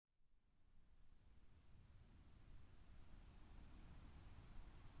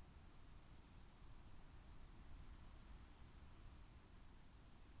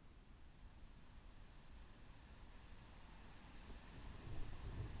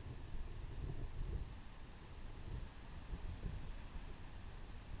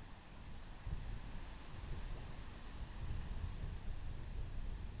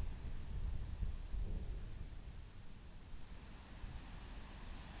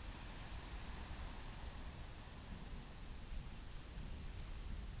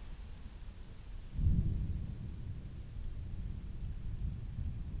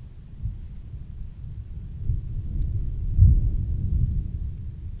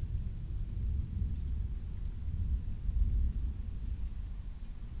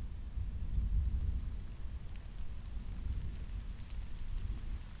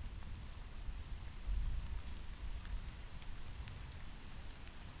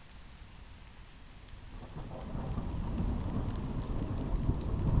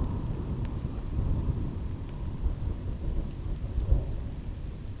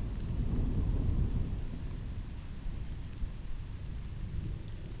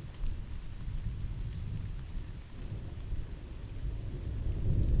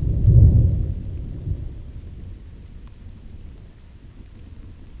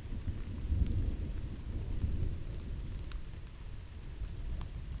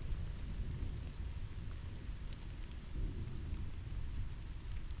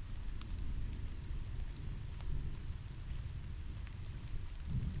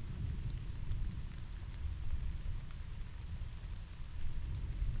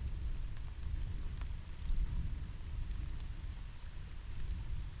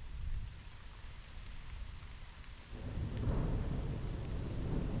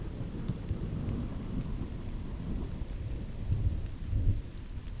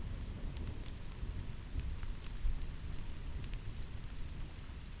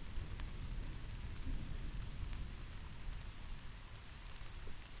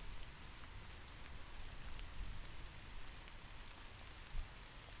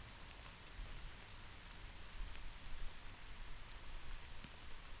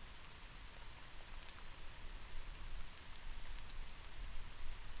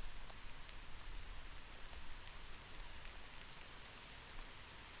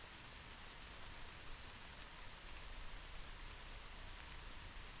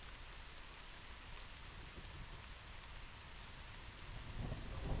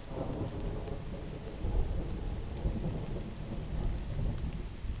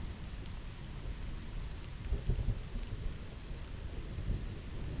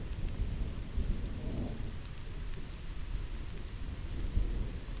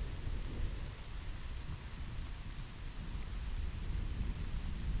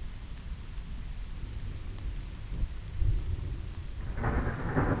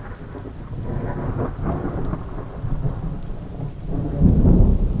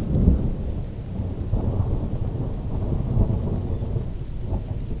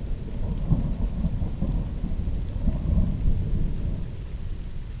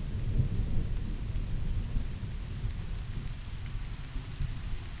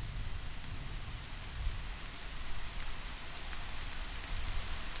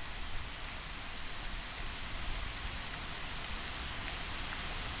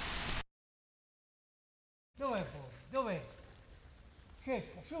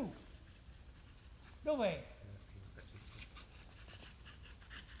su. Dov'è?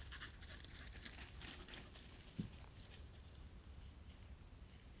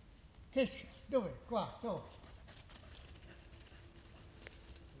 Che c'è? Dov'è? Qua, dove?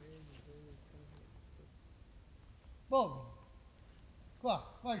 Muovi.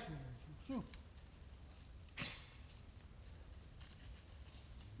 Qua, vai su.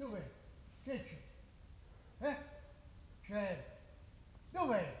 Dov'è? Che c'è? C'è.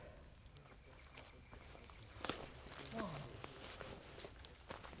 Dov'è? No.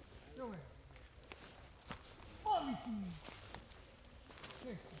 Dov'è? Muoviti.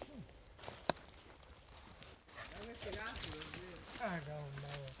 Che c'è? Su. No.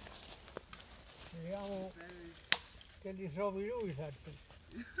 Vediamo che li trovi lui, certo.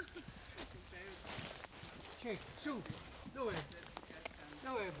 Cerca, su. Dov'è?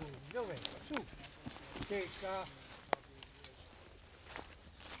 Dov'è voi? Dov'è? Su. Cerca.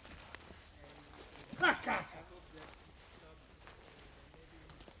 A casa.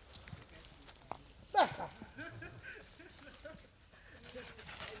 Basta.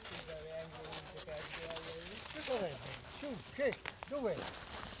 Dov'è? Su, cerca. Dov'è?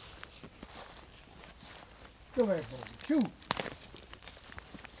 Dov'è voi? Su.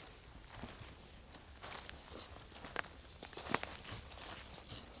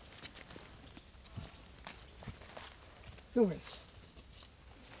 Dov'è?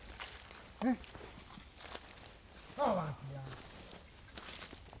 Avanti, dai.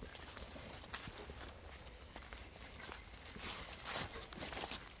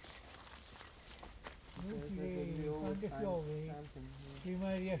 Quando piove,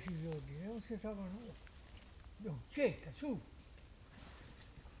 prima di 10 giorni, non si trova nulla. No, cerca, su.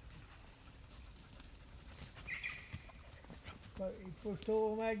 Il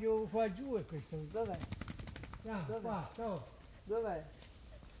posto meglio qua giù è questo. Dov'è? Qua, dove? Dov'è?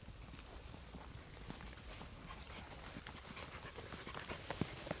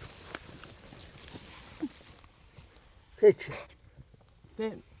 Che c'è?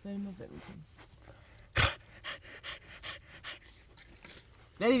 Fermo.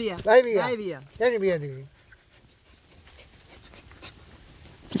 Vieni via. Vai via. Vai via. Vieni via di lì.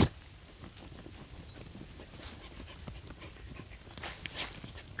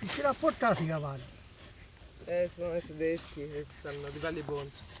 Chi ce l'ha portato i cavalli? Sono i tedeschi che stanno di belli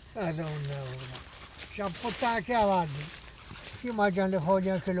buoni. Madonna ora. Ci hanno portato i cavalli. Si mangiano le foglie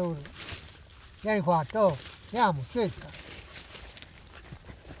anche loro. Vieni qua, to. Andiamo, cerca.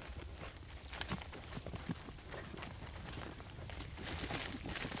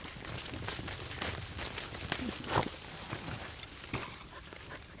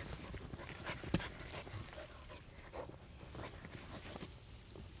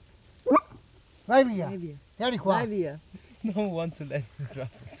 Vai via. Vai via. Vieni qua. Vai via. Don't want to let you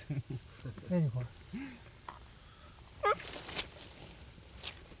drop it to me. Vieni qua.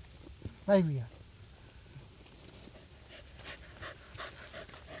 Vai via.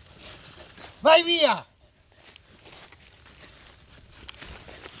 Vai via!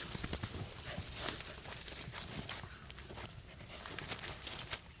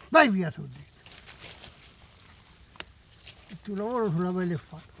 Vai via tu. Il tuo lavoro tu l'avevi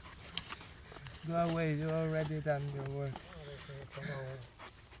fatto. Go away, you already done your work.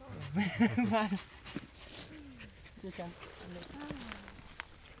 Vai.